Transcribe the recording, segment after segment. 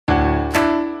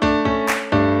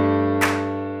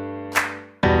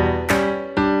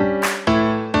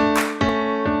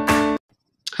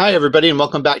Hi everybody, and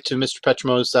welcome back to Mr.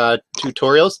 Petrimo's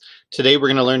tutorials. Today we're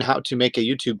going to learn how to make a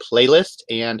YouTube playlist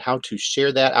and how to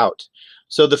share that out.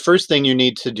 So the first thing you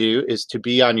need to do is to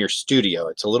be on your studio.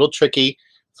 It's a little tricky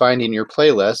finding your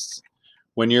playlists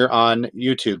when you're on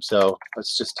YouTube. So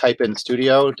let's just type in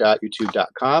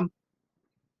studio.youtube.com.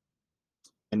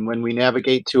 And when we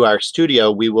navigate to our studio,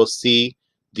 we will see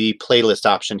the playlist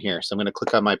option here. So I'm going to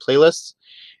click on my playlists.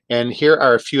 And here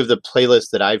are a few of the playlists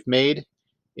that I've made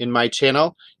in my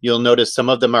channel. You'll notice some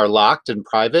of them are locked and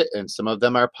private and some of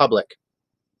them are public.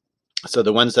 So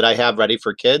the ones that I have ready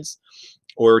for kids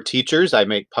or teachers, I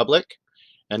make public.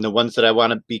 And the ones that I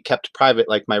want to be kept private,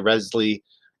 like my Resley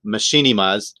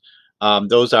Machinimas,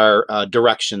 those are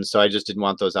directions. So I just didn't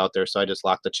want those out there. So I just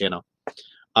locked the channel.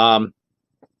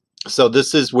 So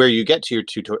this is where you get to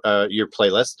your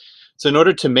playlist. So in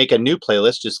order to make a new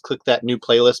playlist, just click that new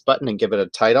playlist button and give it a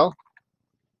title.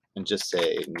 And just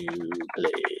say new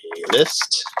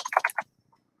playlist.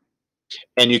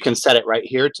 And you can set it right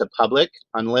here to public,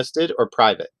 unlisted, or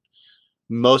private.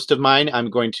 Most of mine I'm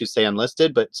going to say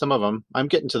unlisted, but some of them, I'm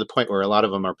getting to the point where a lot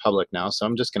of them are public now, so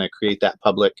I'm just going to create that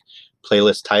public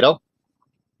playlist title.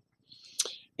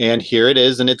 And here it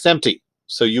is, and it's empty.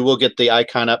 So you will get the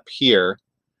icon up here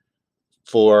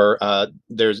for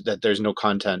there's no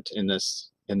content in this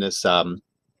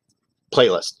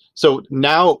playlist. So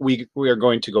now we are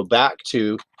going to go back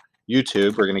to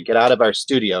YouTube. We're going to get out of our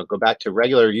studio, go back to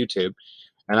regular YouTube,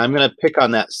 and I'm going to pick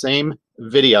on that same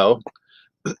video,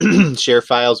 share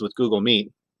files with Google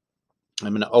Meet. I'm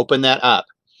going to open that up,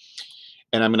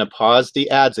 and I'm going to pause the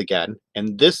ads again.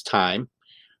 And this time,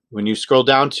 when you scroll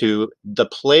down to the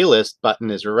playlist button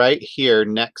is right here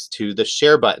next to the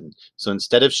share button. So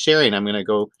instead of sharing, I'm going to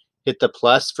go hit the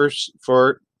plus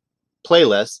for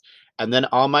playlists. And then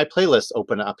all my playlists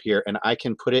open up here, and I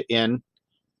can put it in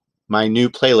my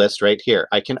new playlist right here.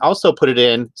 I can also put it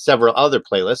in several other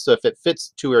playlists. So if it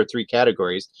fits 2 or 3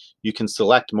 categories, you can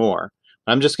select more.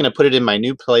 I'm just going to put it in my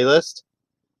new playlist.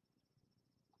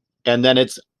 And then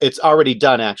it's already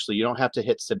done, actually. You don't have to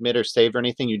hit submit or save or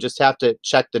anything. You just have to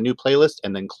check the new playlist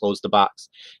and then close the box.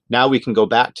 Now we can go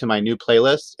back to my new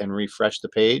playlist and refresh the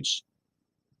page.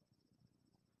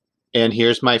 And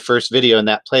here's my first video in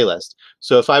that playlist.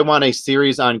 So if I want a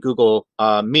series on Google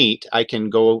Meet, I can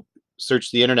go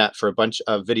search the internet for a bunch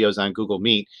of videos on Google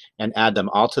Meet and add them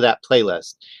all to that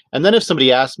playlist. And then if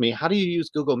somebody asks me, how do you use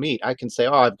Google Meet? I can say,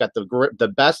 oh, I've got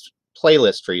the best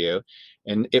playlist for you.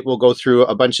 And it will go through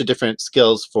a bunch of different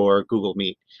skills for Google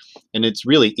Meet. And it's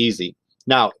really easy.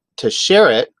 Now, to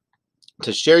share it,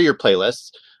 to share your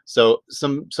playlists, so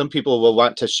some people will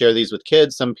want to share these with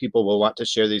kids. Some people will want to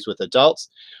share these with adults.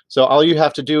 So all you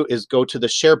have to do is go to the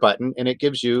share button, and it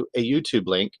gives you a YouTube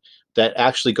link that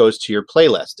actually goes to your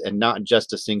playlist and not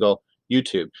just a single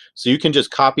YouTube. So you can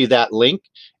just copy that link,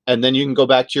 and then you can go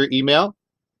back to your email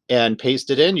and paste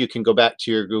it in. You can go back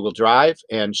to your Google Drive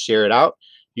and share it out.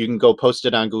 You can go post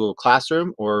it on Google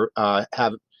Classroom or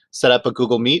have set up a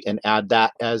Google Meet and add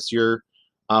that as your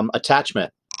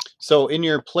attachment. So in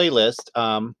your playlist,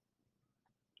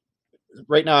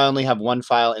 right now I only have one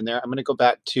file in there. I'm going to go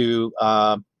back to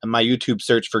my YouTube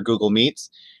search for Google Meets,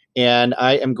 and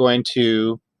I am going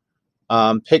to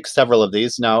pick several of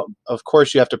these. Now, of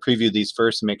course, you have to preview these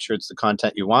first and make sure it's the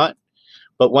content you want.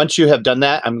 But once you have done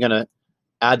that, I'm going to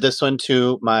add this one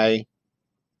to my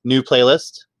new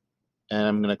playlist, and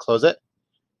I'm going to close it.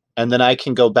 And then I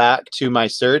can go back to my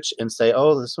search and say,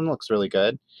 oh, this one looks really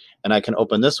good. And I can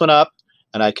open this one up,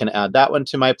 and I can add that one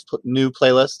to my new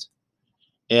playlist.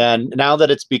 And now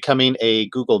that it's becoming a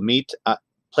Google Meet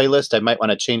playlist, I might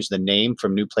want to change the name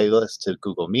from new playlist to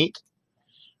Google Meet.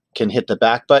 Can hit the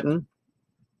back button.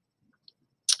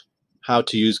 How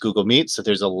to use Google Meet. So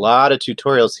there's a lot of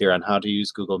tutorials here on how to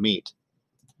use Google Meet.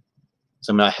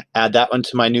 So I'm going to add that one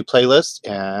to my new playlist,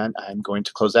 and I'm going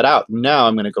to close that out. Now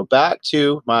I'm going to go back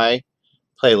to my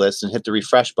playlist and hit the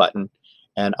refresh button.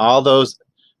 And all those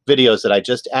videos that I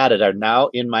just added are now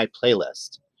in my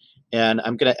playlist. And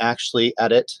I'm going to actually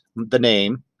edit the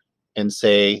name and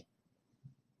say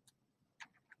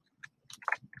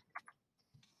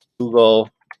Google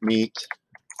Meet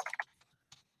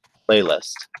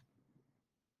playlist.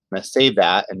 I'm going to save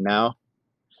that, and now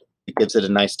it gives it a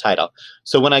nice title.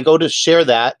 So when I go to share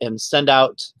that and send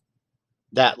out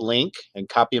that link and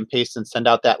copy and paste and send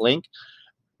out that link,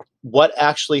 what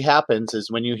actually happens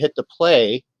is when you hit the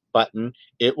play button,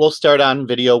 it will start on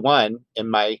video 1 in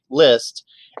my list.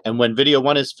 And when video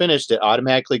 1 is finished, it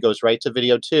automatically goes right to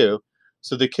video 2.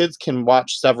 So the kids can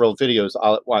watch several videos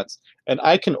all at once. And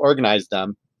I can organize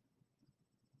them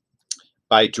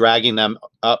by dragging them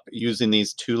up using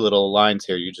these 2 little lines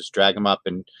here. You just drag them up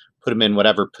and put them in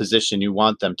whatever position you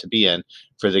want them to be in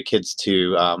for the kids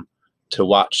to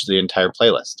watch the entire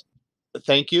playlist.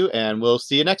 Thank you, and we'll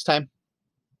see you next time.